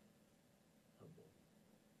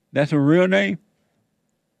 That's a real name?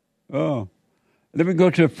 Oh. Let me go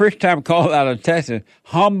to a first time call out of Texas.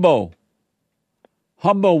 Humble.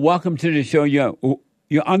 Humble, welcome to the show. You're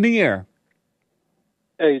on the air.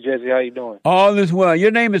 Hey Jesse, how you doing? All is well.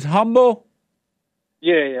 Your name is Humble?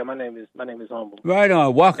 Yeah, my name is Humble. Right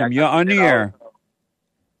on. Welcome. You're on the air.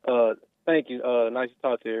 Thank you. Nice to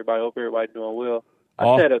talk to everybody. Hope everybody's doing well. I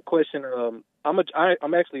just had a question. I'm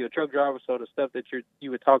actually a truck driver, so the stuff that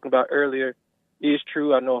you were talking about earlier is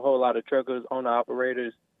true. I know a whole lot of truckers,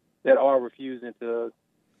 owner-operators that are refusing to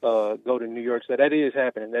go to New York. So that is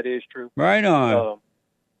happening. That is true. Right on.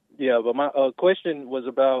 But my question was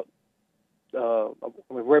about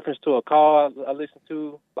with reference to a call I listened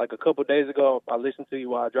to like a couple of days ago. I listened to you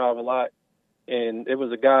while I drive a lot, and there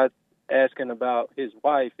was a guy asking about his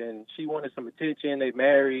wife, and she wanted some attention. They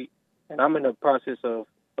married, and I'm in the process of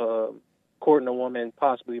courting a woman,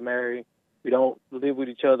 possibly married. We don't live with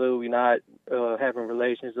each other. We're not having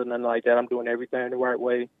relations or nothing like that. I'm doing everything the right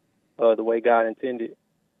way, the way God intended.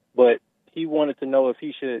 But he wanted to know if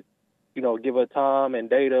he should, give her time and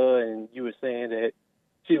date her. And you were saying that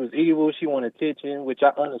she was evil. She wanted attention, which I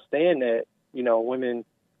understand that, women,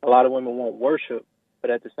 a lot of women want worship. But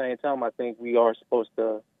at the same time, I think we are supposed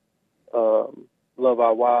to love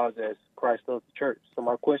our wives as Christ loves the church. So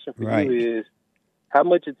my question for you is, how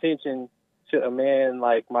much attention should a man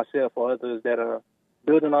like myself or others that are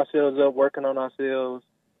building ourselves up, working on ourselves,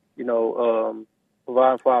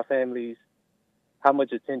 providing for our families, how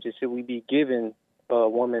much attention should we be giving a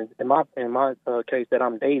woman? In my case that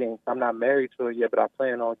I'm dating, I'm not married to her yet, but I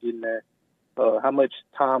plan on getting there. How much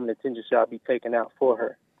time and attention should I be taking out for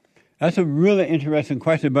her? That's a really interesting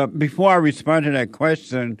question. But before I respond to that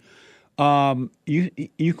question,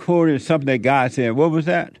 you quoted something that God said. What was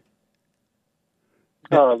that?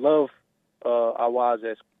 Love our wives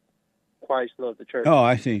as Christ loved the church. Oh,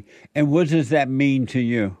 I see. And what does that mean to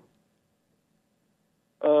you?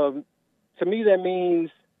 To me, that means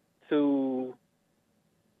to,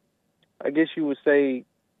 I guess you would say,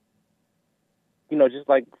 just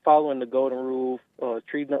like following the golden rule,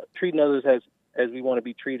 treating others as we want to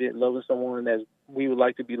be treated, loving someone as we would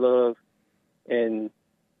like to be loved, and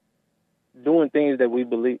doing things that we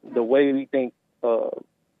believe, the way we think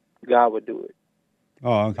God would do it.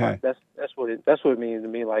 Oh, okay. That's what it means to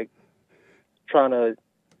me. Like trying to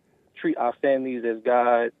treat our families as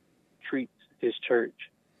God treats His church.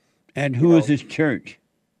 And who is this church?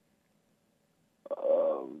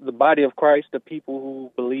 The body of Christ, the people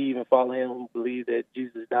who believe and follow him, who believe that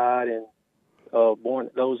Jesus died, and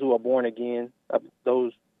those who are born again. That's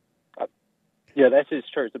his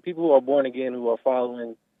church. The people who are born again, who are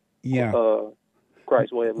following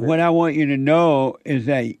Christ's way of living. What I want you to know is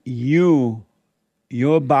that your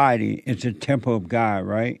body is a temple of God,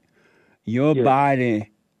 right? Your body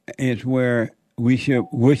is where we should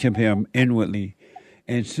worship him inwardly.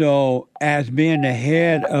 And so, as being the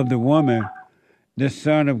head of the woman, the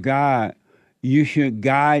Son of God, you should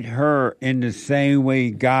guide her in the same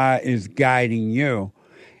way God is guiding you,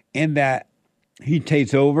 in that he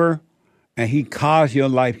takes over and he caused your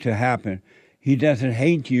life to happen. He doesn't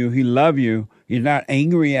hate you. He loves you. He's not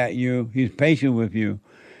angry at you. He's patient with you.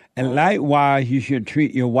 And likewise, you should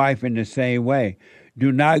treat your wife in the same way.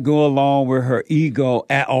 Do not go along with her ego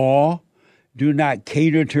at all. Do not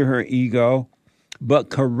cater to her ego, but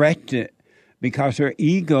correct it, because her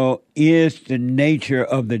ego is the nature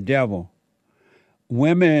of the devil.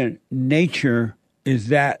 Women nature is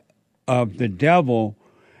that of the devil,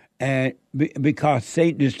 and because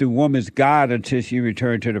Satan is the woman's God until she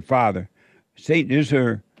returns to the Father. Satan is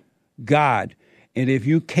her God. And if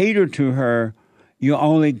you cater to her, you're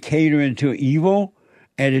only catering to evil,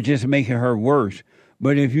 and it's just making her worse.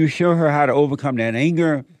 But if you show her how to overcome that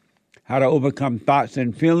anger, how to overcome thoughts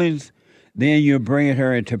and feelings, then you're bringing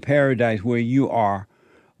her into paradise where you are,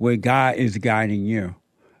 where God is guiding you.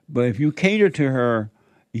 But if you cater to her,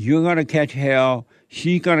 you're going to catch hell,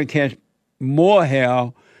 she's going to catch more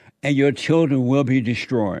hell, and your children will be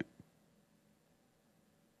destroyed.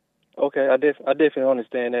 Okay, I definitely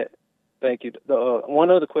understand that. Thank you.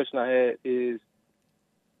 One other question I had is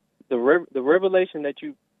the revelation that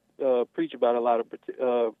you preach about a lot of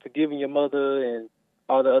forgiving your mother and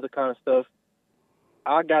all the other kind of stuff.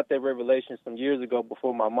 I got that revelation some years ago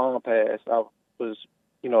before my mom passed. I was,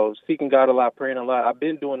 seeking God a lot, praying a lot. I've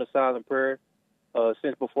been doing a silent prayer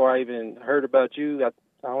since before I even heard about you. I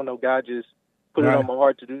don't know, God just put it on my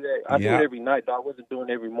heart to do that. I do it every night, though. I wasn't doing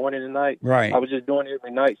it every morning and night. Right. I was just doing it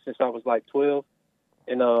every night since I was like 12.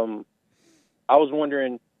 And I was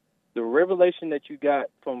wondering, the revelation that you got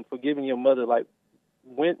from forgiving your mother, like,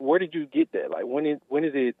 where did you get that? Like, when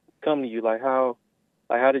did it come to you? Like, how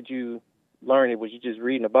did you learn it? Was you just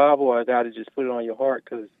reading the Bible, or God had just put it on your heart?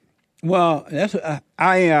 Well, that's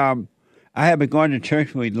I have been going to church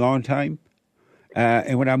for a long time,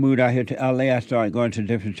 and when I moved out here to LA, I started going to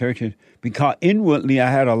different churches because inwardly I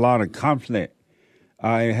had a lot of conflict.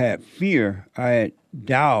 I had fear, I had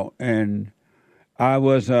doubt, and I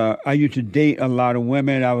used to date a lot of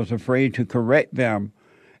women. I was afraid to correct them.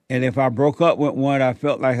 And if I broke up with one, I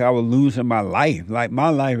felt like I was losing my life, like my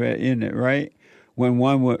life in it, right? When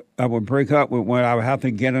I would break up with one, I would have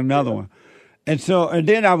to get another one. And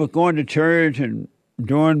then I was going to church and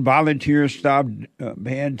doing volunteer stuff,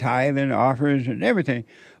 paying tithing, offerings, and everything.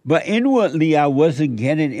 But inwardly, I wasn't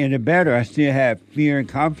getting any better. I still had fear and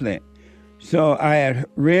conflict. So I had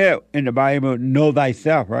read in the Bible, know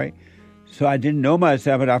thyself, right? So I didn't know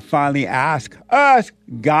myself, but I finally asked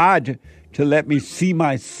God to let me see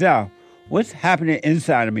myself. What's happening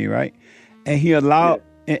inside of me, right? And he allowed,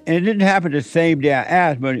 and it didn't happen the same day I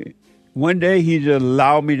asked, but one day he just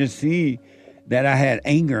allowed me to see that I had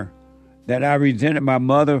anger, that I resented my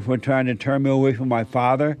mother for trying to turn me away from my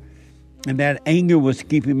father, and that anger was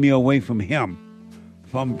keeping me away from him,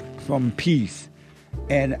 from peace.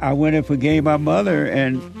 And I went and forgave my mother,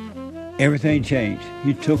 and everything changed.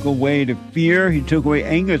 He took away the fear, he took away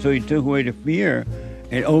anger, so he took away the fear.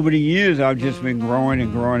 And over the years, I've just been growing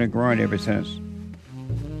and growing and growing ever since.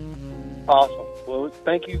 Awesome. Well,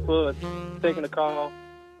 thank you for taking the call.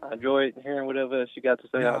 I enjoyed hearing whatever else you got to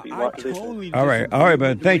say. I'll be watching. All right,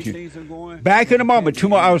 but thank you. Back in a moment, 2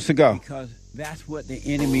 more hours to go. Because that's what the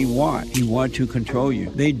enemy wants. He wants to control you.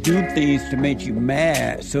 They do things to make you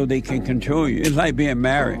mad so they can control you. It's like being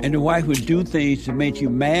married. And the wife would do things to make you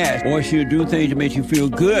mad, or she'll do things to make you feel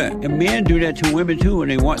good. And men do that to women too when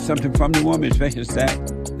they want something from the woman, especially sex.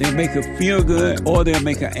 They'll make her feel good, or they'll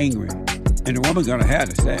make her angry. And the woman's going to have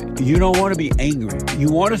to say, you don't want to be angry.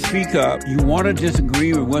 You want to speak up. You want to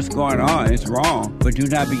disagree with what's going on. It's wrong, but do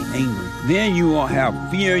not be angry. Then you won't have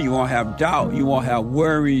fear. You won't have doubt. You won't have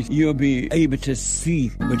worries. You'll be able to see,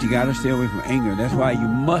 but you got to stay away from anger. That's why you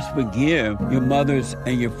must forgive your mothers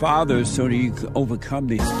and your fathers so that you can overcome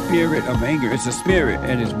the spirit of anger. It's a spirit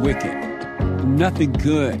and it's wicked. Nothing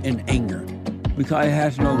good in anger because it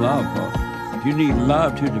has no love, folks. You need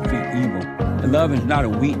love to defeat evil. And love is not a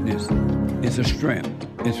weakness. It's a strength.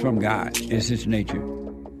 It's from God. It's His nature.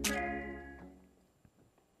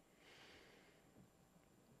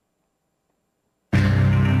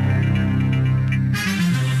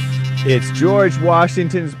 It's George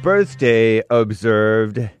Washington's birthday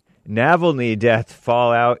observed. Navalny death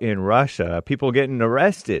fallout in Russia. People getting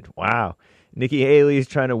arrested. Wow. Nikki Haley's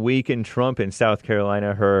trying to weaken Trump in South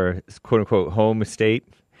Carolina, her quote-unquote home state.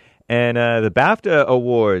 And the BAFTA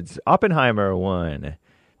awards. Oppenheimer won.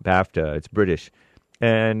 BAFTA, it's British.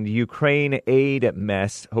 And Ukraine aid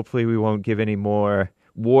mess. Hopefully we won't give any more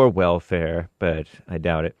war welfare, but I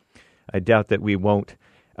doubt it. I doubt that we won't.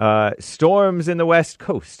 Storms in the West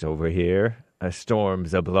Coast over here.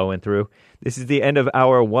 Storms are blowing through. This is the end of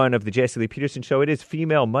hour one of the Jesse Lee Peterson Show. It is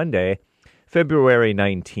Female Monday, February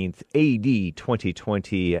 19th, AD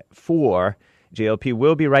 2024. JLP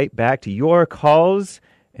will be right back to your calls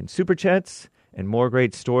and super chats and more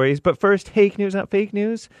great stories. But first, HAKE news, not fake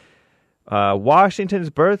news. Washington's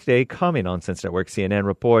birthday coming on Sense Network. CNN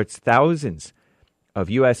reports thousands of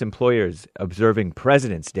U.S. employers observing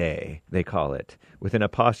President's Day, they call it, with an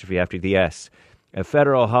apostrophe after the S, a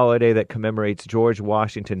federal holiday that commemorates George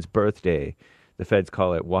Washington's birthday. The feds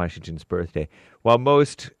call it Washington's birthday. While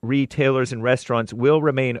most retailers and restaurants will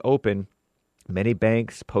remain open, many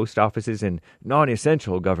banks, post offices, and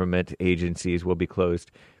non-essential government agencies will be closed.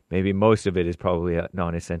 Maybe most of it is probably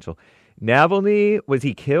non-essential. Navalny, was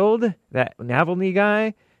he killed? That Navalny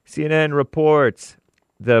guy? CNN reports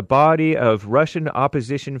the body of Russian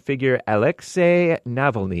opposition figure Alexei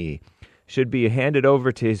Navalny should be handed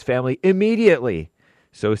over to his family immediately,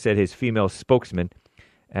 so said his female spokesman,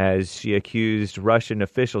 as she accused Russian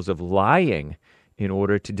officials of lying in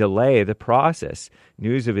order to delay the process.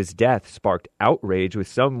 News of his death sparked outrage, with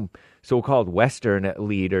some so-called Western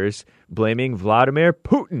leaders blaming Vladimir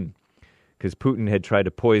Putin, because Putin had tried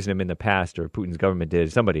to poison him in the past, or Putin's government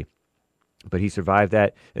did, somebody. But he survived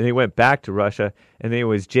that, and then he went back to Russia, and then he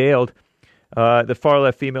was jailed. The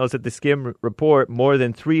far-left females at the Skim report more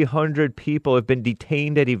than 300 people have been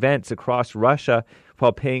detained at events across Russia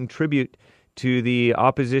while paying tribute to the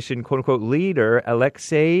opposition quote-unquote leader,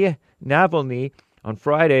 Alexei Navalny. On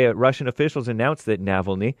Friday, Russian officials announced that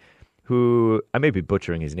Navalny, who, I may be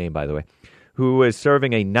butchering his name, by the way, who was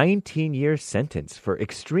serving a 19-year sentence for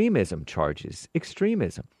extremism charges,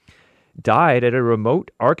 died at a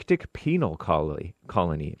remote Arctic penal colony.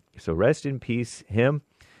 So rest in peace, him,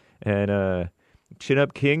 and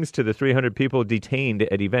chin-up kings to the 300 people detained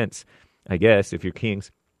at events, I guess, if you're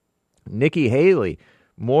kings. Nikki Haley,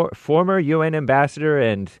 former UN ambassador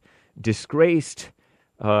and disgraced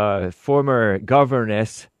former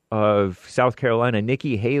governess of South Carolina,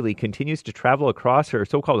 Nikki Haley, continues to travel across her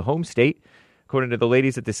so-called home state, according to the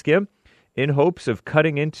ladies at the Skim, in hopes of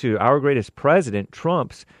cutting into our greatest president,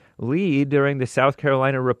 Trump's lead during the South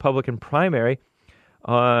Carolina Republican primary.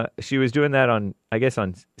 She was doing that on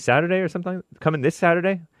Saturday or something, coming this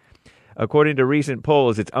Saturday. According to recent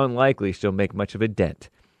polls, it's unlikely she'll make much of a dent.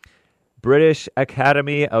 British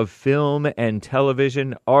Academy of Film and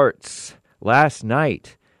Television Arts. Last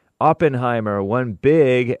night, Oppenheimer won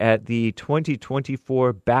big at the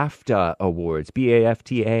 2024 BAFTA Awards,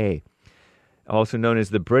 BAFTA, also known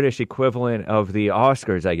as the British equivalent of the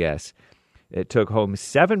Oscars, I guess. It took home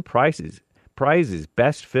 7 prizes,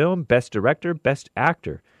 Best Film, Best Director, Best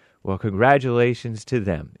Actor. Well, congratulations to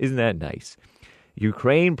them. Isn't that nice?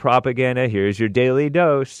 Ukraine propaganda, here's your daily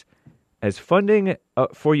dose. As funding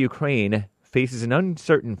for Ukraine faces an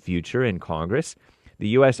uncertain future in Congress, the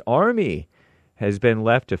U.S. Army has been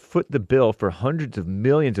left to foot the bill for hundreds of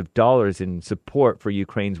millions of dollars in support for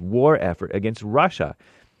Ukraine's war effort against Russia.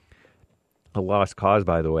 A lost cause,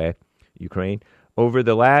 by the way, Ukraine. Over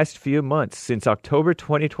the last few months, since October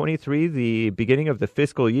 2023, the beginning of the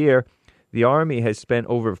fiscal year, the Army has spent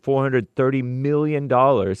over $430 million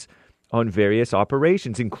on various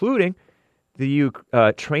operations, including the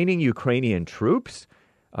training Ukrainian troops,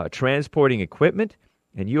 transporting equipment,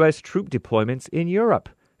 and U.S. troop deployments in Europe.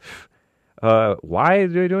 Why are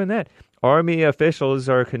they doing that? Army officials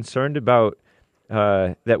are concerned about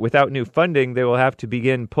that without new funding, they will have to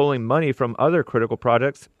begin pulling money from other critical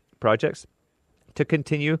projects to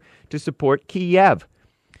continue to support Kiev.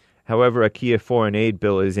 However, a Kiev foreign aid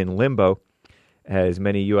bill is in limbo, as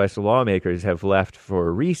many U.S. lawmakers have left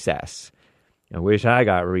for recess. I wish I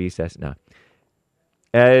got recess now.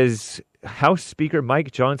 As House Speaker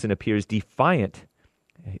Mike Johnson appears defiant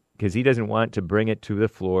because he doesn't want to bring it to the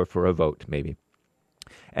floor for a vote, maybe.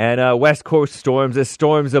 And West Coast storms, the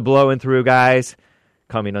storms are blowing through, guys.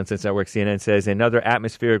 Coming on Sense Network, CNN says another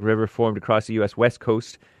atmospheric river formed across the U.S. West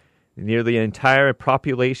Coast. Nearly the entire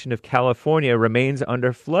population of California remains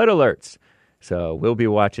under flood alerts. So we'll be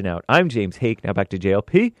watching out. I'm James Hake. Now back to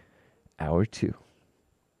JLP, Hour 2.